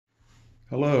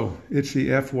Hello, it's the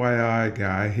FYI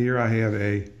guy. Here I have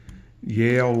a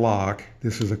Yale lock.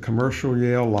 This is a commercial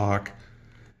Yale lock.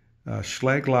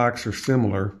 Schlage locks are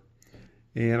similar,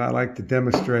 and I like to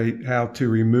demonstrate how to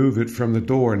remove it from the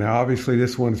door. Now obviously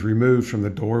this one's removed from the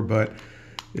door, but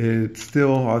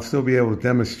I'll still be able to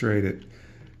demonstrate it.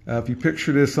 If you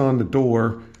picture this on the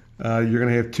door, you're going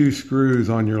to have two screws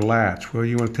on your latch. Well,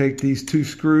 you want to take these two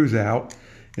screws out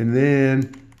and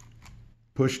then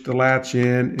push the latch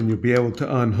in, and you'll be able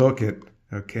to unhook it.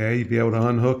 Okay, you'll be able to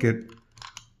unhook it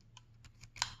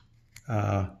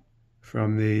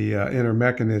from the inner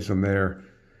mechanism there.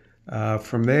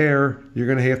 From there, you're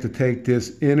going to have to take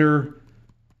this inner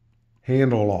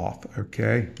handle off.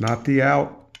 Okay, not the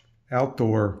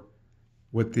outdoor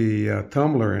with the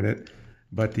tumbler in it,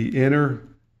 but the inner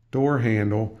door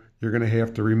handle you're going to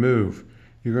have to remove.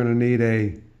 You're going to need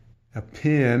a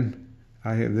pin.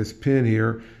 I have this pin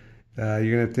here. You're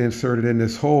going to have to insert it in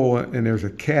this hole, and there's a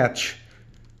catch,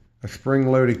 a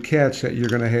spring-loaded catch that you're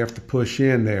going to have to push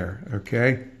in there,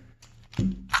 okay?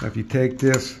 Now if you take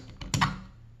this,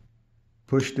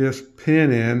 push this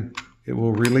pin in, it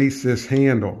will release this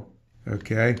handle,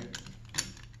 okay?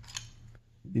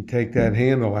 You take that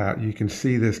handle out, you can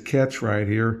see this catch right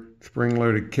here,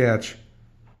 spring-loaded catch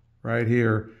right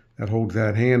here that holds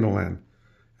that handle in,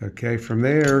 okay? From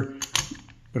there,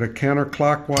 with a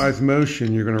counterclockwise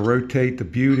motion, you're going to rotate the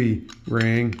beauty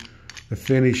ring, the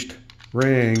finished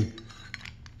ring,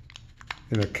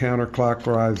 in a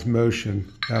counterclockwise motion.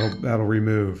 That'll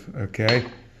remove, okay?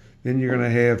 Then you're going to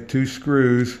have two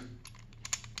screws,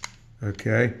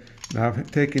 okay? Now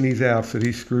I've taken these out so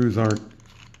these screws aren't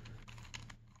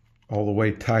all the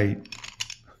way tight.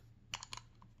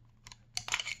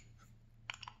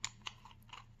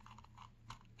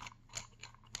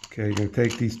 Okay, you're going to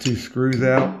take these two screws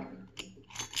out,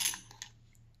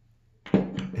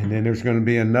 and then there's going to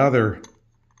be another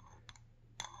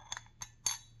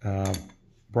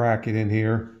bracket in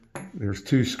here. There's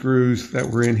two screws that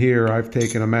were in here. I've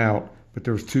taken them out, but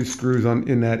there's two screws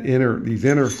in these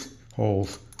inner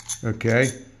holes. Okay,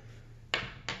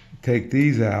 take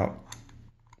these out.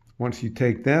 Once you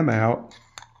take them out,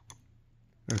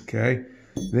 okay,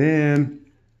 then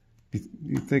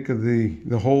you think of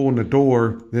the hole in the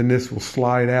door, then this will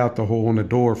slide out the hole in the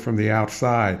door from the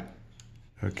outside,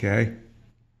 okay?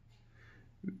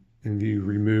 And you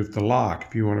remove the lock.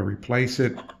 If you want to replace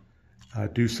it,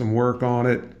 do some work on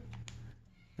it,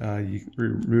 you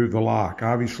remove the lock.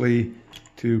 Obviously,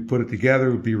 to put it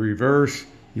together would be reverse.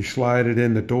 You slide it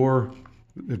in the door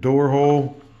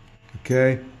hole,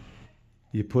 okay?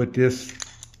 You put this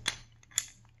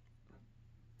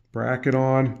bracket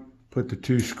on, put the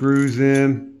two screws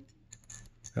in,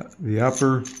 the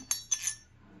upper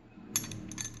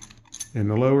and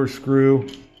the lower screw.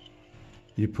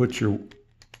 You put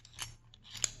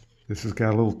this has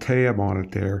got a little tab on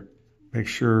it there. Make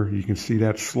sure you can see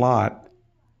that slot.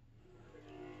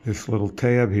 This little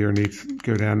tab here needs to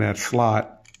go down that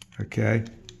slot, okay?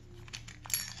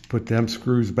 Put them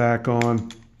screws back on,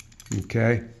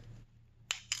 okay?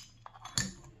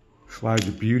 Slide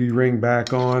your beauty ring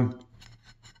back on.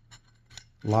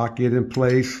 Lock it in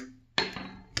place,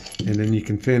 and then you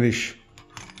can finish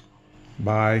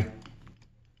by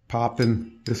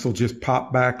popping. This will just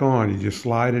pop back on. You just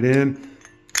slide it in,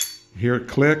 hear it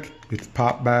click, it's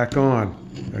popped back on,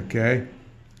 okay?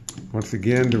 Once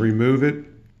again, to remove it,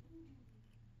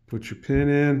 put your pin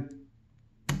in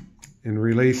and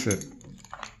release it,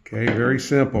 okay? Very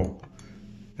simple.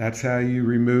 That's how you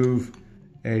remove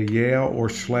a Yale or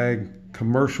Schlage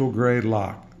commercial grade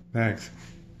lock. Thanks.